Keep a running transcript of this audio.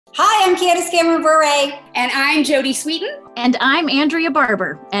Hi, I'm Candace Cameron Bure. And I'm Jodie Sweetin. And I'm Andrea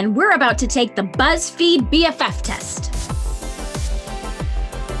Barber. And we're about to take the BuzzFeed BFF test.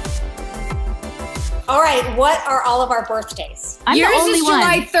 All right, what are all of our birthdays? I'm Yours the only is one.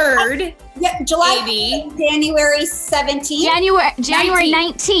 July 3rd. Yeah, July, Maybe. January 17th. January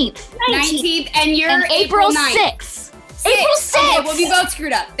 19th. 19th, and you're And April 9th. 6th. April 6th. Okay, well, we both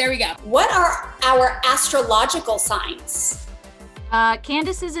screwed up. There we go. What are our astrological signs?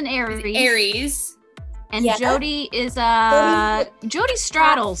 Candace is an Aries. Aries. And Yeah. Jodie is Jodie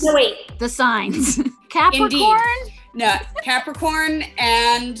straddles No, wait. the signs. Capricorn. No, Capricorn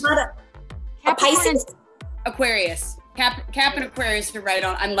and A Pisces? Aquarius. Cap and Aquarius are right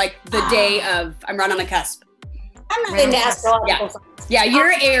on. I'm like the day of, I'm right on the cusp. I'm not Right. into astrological Yeah. signs. Yeah,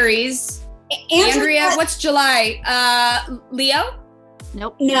 you're Aries. Andrea, what's July? Leo?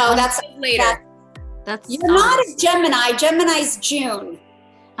 Nope. No, that's Later. That's You're not a Gemini. Gemini's June.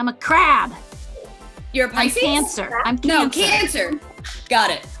 I'm a crab. You're a I'm Pisces? Cancer. I'm No, Cancer. Cancer. Got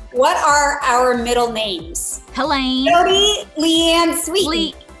it. What are our middle names? Helene. Jodie, Leanne,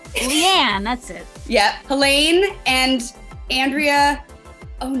 Sweetin. Leanne, that's it. Yeah, Helene and Andrea.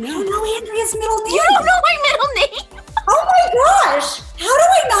 Oh I don't no. know Andrea's middle name. You don't know my middle name. Oh my gosh! How do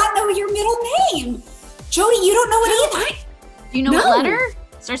I not know your middle name? Jodie, you don't know it either. Do you know what No. letter?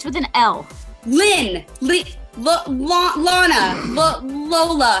 Starts with an L. Lynn. Lana.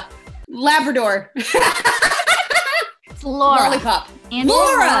 Lola. Labrador. It's Laura. Lollipop. Andrea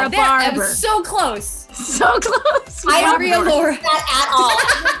Laura. That Barber. was so close. So close. I don't Andrea know Laura. that at all.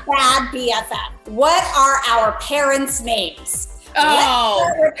 I'm a bad BFF. What are our parents' names? Oh.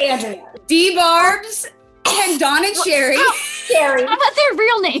 Let's start with Andrea. D. Barbs and Dawn and Sherry. Sherry. How about their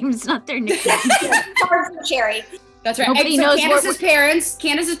real names, not their nicknames? Barbs and Sherry. That's right. Nobody And so knows what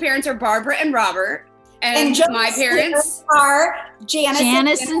Candace's parents are Barbara and Robert. And Jodie's my parents. are Janice,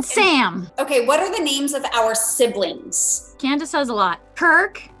 Janice and Sam. Okay, what are the names of our siblings? Candace has a lot.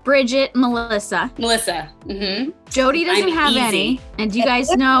 Kirk, Bridget, Melissa. Melissa. Mm-hmm. Jodie doesn't I'm have easy. any. And do you guys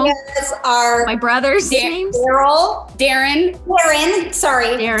know Yes, are my brother's names? Daryl, Darren.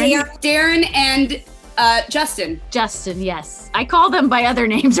 Darren, and Justin. Justin, yes. I call them by other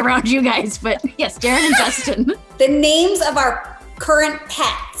names around you guys, but yes, Darren and Justin. the names of our current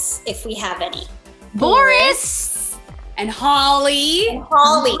pets, if we have any. Boris. And Holly. And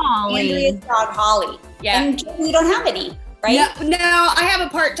Holly. Holly. Andrea's dog Holly. Yeah. And we don't have any, right? No, I have a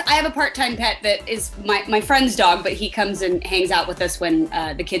part-time pet that is my friend's dog, but he comes and hangs out with us when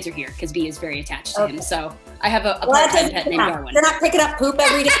the kids are here because B is very attached to him. So I have a Well, that part-time doesn't pet named count. Darwin. They're not picking up poop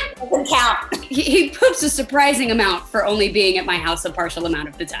every day. It doesn't count. He poops a surprising amount for only being at my house a partial amount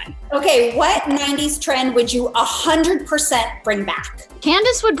of the time. Okay, what 90s trend would you 100% bring back?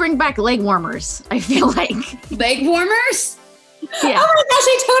 Candace would bring back leg warmers, I feel like. Leg warmers? Yeah. Oh my gosh,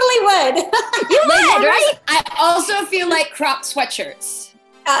 I totally would. You would, right? I also feel like cropped sweatshirts.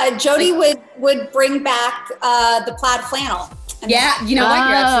 Jodie would bring back the plaid flannel. Yeah, you know what?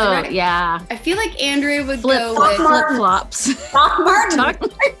 You're absolutely right. Yeah. I feel like Andrea would Flip go with flops. Doc Martens. Doc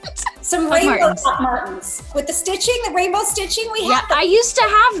Martens. Some Doc rainbow Martens. Doc Martens. With the stitching, the rainbow stitching, we Yeah, have them. I used to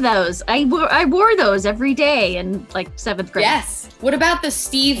have those. I wore those every day in like 7th grade. Yes. What about the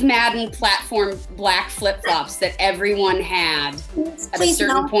Steve Madden platform black flip-flops that everyone had at a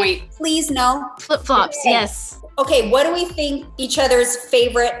certain point? Please no. Flip flops, Okay. yes. Okay, what do we think each other's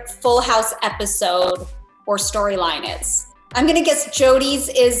favorite Full House episode or storyline is? I'm gonna guess Jodie's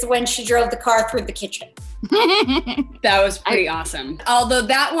is when she drove the car through the kitchen. That was pretty awesome. Although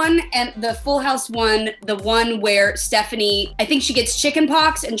that one and the Full House one, the one where Stephanie, I think she gets chicken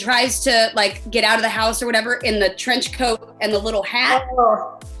pox and tries to like get out of the house or whatever in the trench coat and the little hat.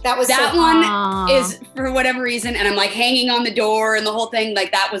 Oh, that was That so one Aw. is for whatever reason, and I'm like hanging on the door and the whole thing.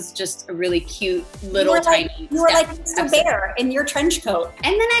 Like that was just a really cute little tiny. You were like Steph Mr. episode. Bear in your trench coat.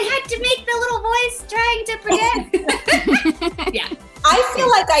 And then I had to make the little voice trying to pretend. Yeah. I feel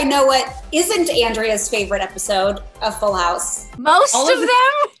like I know what isn't Andrea's favorite episode of Full House. Most All of of the-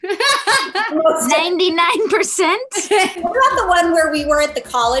 them? Most of- 99%? What about the one where we were at the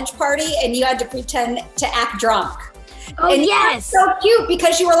college party and you had to pretend to act drunk? Oh, And yes. you were so cute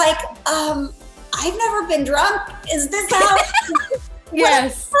because you were like, I've never been drunk. Is this how Yes. what am I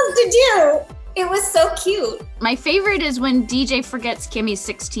supposed to do? It was so cute. My favorite is when DJ forgets Kimmy's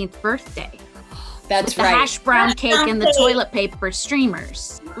 16th birthday. That's The right. hash brown Hash cake brown and the cake. toilet paper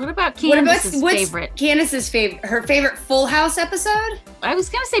streamers. What about Candace's favorite? Candace's favorite, her favorite Full House episode? I was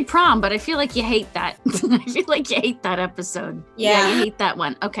gonna say prom, but I feel like you hate that. I feel like you hate that episode. Yeah, you hate that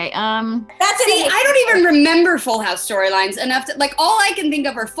one. Okay. I don't even remember Full House storylines enough to like. All I can think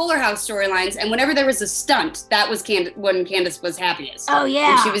of are Fuller House storylines, and whenever there was a stunt, that was when Candace was happiest. Oh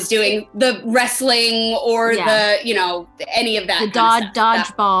yeah. When she was doing the wrestling or the any of that. The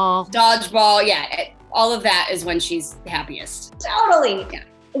dodgeball. Yeah. All of that is when she's happiest. Totally. Yeah.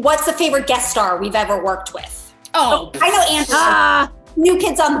 What's the favorite guest star we've ever worked with? Oh, I know Andrea. New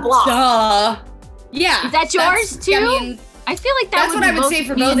Kids on the Block. Yeah. Is that yours too? I feel like that's what I would say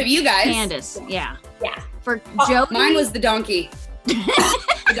for both of you guys. Candace. Yeah. Yeah. For Jodie. Mine was the donkey.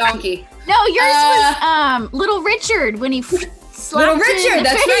 The donkey. No, yours was Little Richard when he Little Richard,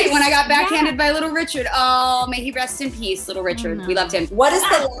 that's face. Right. When I got backhanded by Little Richard. Oh, may he rest in peace, Little Richard. We loved him. What is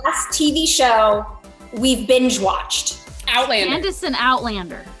the last TV show we've binge watched? Outlander. Candace and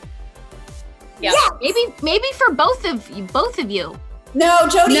Outlander. Yeah. Maybe for both of you. No,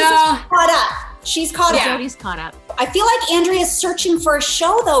 Jodie's caught up. She's caught up. Jodie's caught up. I feel like Andrea's searching for a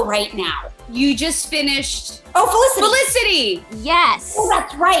show though right now. You just finished. Oh, Felicity. Yes. Oh,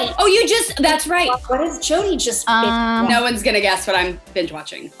 that's right. That's right. What is Jodie just No one's gonna guess what I'm binge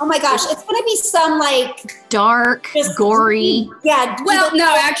watching. Oh my gosh, it's gonna be some like dark, gory. Yeah. Well,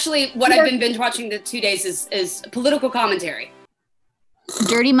 no, actually what I've been binge watching the 2 days is political commentary.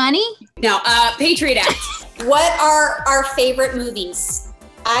 Dirty Money? No, Patriot Act. What are our favorite movies?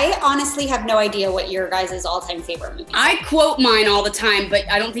 I honestly have no idea what your guys' all-time favorite movie is. I quote mine all the time, but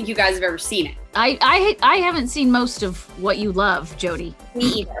I don't think you guys have ever seen it. I haven't seen most of what you love, Jodie. Me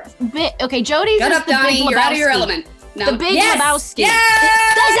either. Okay, Jodie's Shut up, Donnie. You're out of your element. No. The Big Lebowski.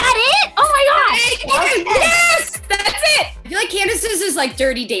 Yes! Is that it? Oh my gosh. Okay. Yes! That's it. I feel like Candace's is like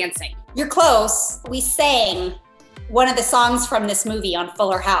Dirty Dancing. You're close. We sang one of the songs from this movie on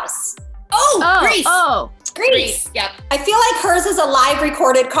Fuller House. Grease. Grease. Yep. I feel like hers is a live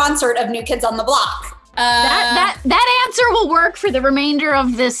recorded concert of New Kids on the Block. That answer will work for the remainder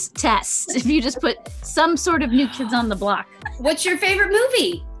of this test. If you just put some sort of New Kids on the Block. What's your favorite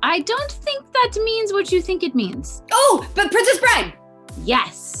movie? I don't think that means what you think it means. Oh, but Princess Bride.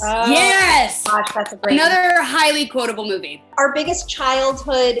 Yes. Yes. Gosh, that's a great Another highly quotable movie. Our biggest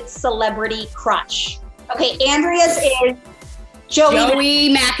childhood celebrity crush. Okay, Andrea's is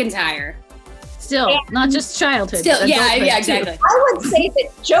Joey McIntyre. Still, not just childhood. Still, yeah, exactly. I would say that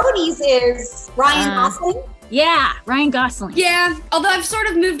Jodie's is Ryan Gosling. Yeah, Ryan Gosling. Yeah, although I've sort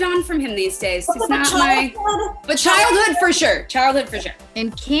of moved on from him these days. He's not But childhood for sure. Childhood for sure.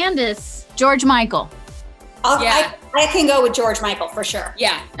 And Candace, George Michael. I can go with George Michael for sure.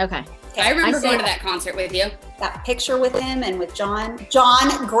 Yeah. Okay. I remember going to that concert with you. That picture with him and with John.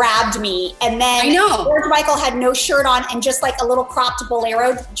 John grabbed me, and then I know. George Michael had no shirt on and just like a little cropped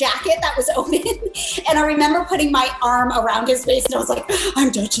bolero jacket that was open. And I remember putting my arm around his face, and I was like,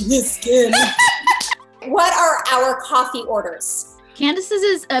 I'm touching his skin. What are our coffee orders? Candace's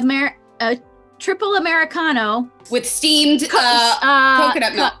is a triple Americano with steamed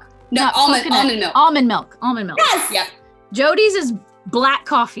coconut milk. No, almond milk. Almond milk. Yes. Yep. Jodie's is black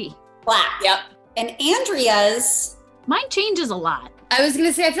coffee. Black. Yep. And Andrea's. Mine changes a lot. I was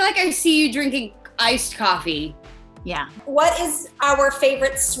gonna say, I feel like I see you drinking iced coffee. Yeah. What is our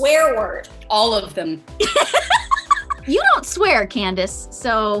favorite swear word? All of them. You don't swear, Candace.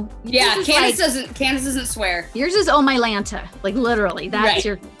 So yeah, Candace doesn't swear. Yours is oh my Lanta, like literally. That's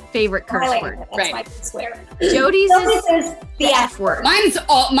your favorite curse word. That's my swear. Jodie's is the F word. Mine's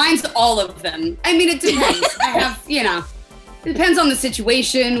all of them. I mean, it depends. I have, it depends on the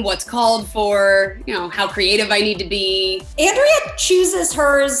situation, what's called for, how creative I need to be. Andrea chooses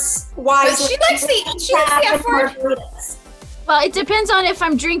hers wisely. She likes the F word. Well, it depends on if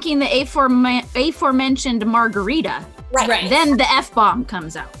I'm drinking the aforementioned margarita. Right. Then the F-bomb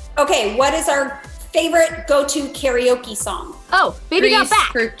comes out. Okay, what is our favorite go-to karaoke song? Oh, Baby Got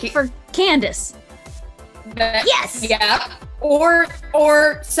Back for Candace. Yes. Yeah. Or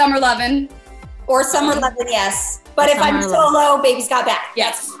Summer Lovin'. Or Summer Lovin', yes. But if I'm solo, Baby's Got Back.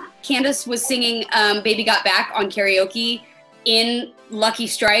 Yes. Candace was singing Baby Got Back on karaoke in Lucky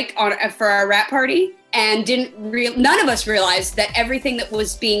Strike for our rap party, and none of us realized that everything that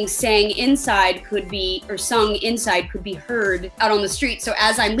was being sung inside could be heard out on the street. So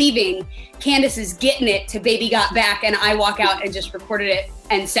as I'm leaving, Candace is getting it to Baby Got Back, and I walk out and just recorded it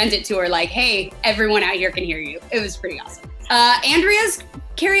and sent it to her like, hey, everyone out here can hear you. It was pretty awesome. Andrea's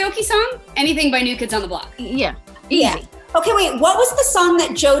karaoke song, anything by New Kids on the Block. Yeah, easy. Yeah. Okay, wait, what was the song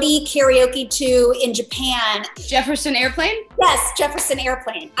that Jodie karaoke to in Japan? Jefferson Airplane? Yes, Jefferson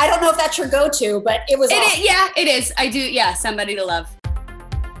Airplane. I don't know if that's your go-to, but it was awesome. Yeah, it is. I do, Somebody to Love.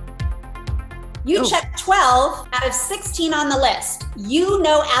 You check 12 out of 16 on the list. You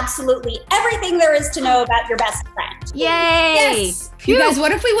know absolutely everything there is to know about your best friend. Yay! Yes. You guys,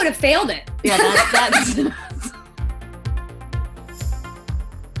 what if we would have failed it? Yeah, that's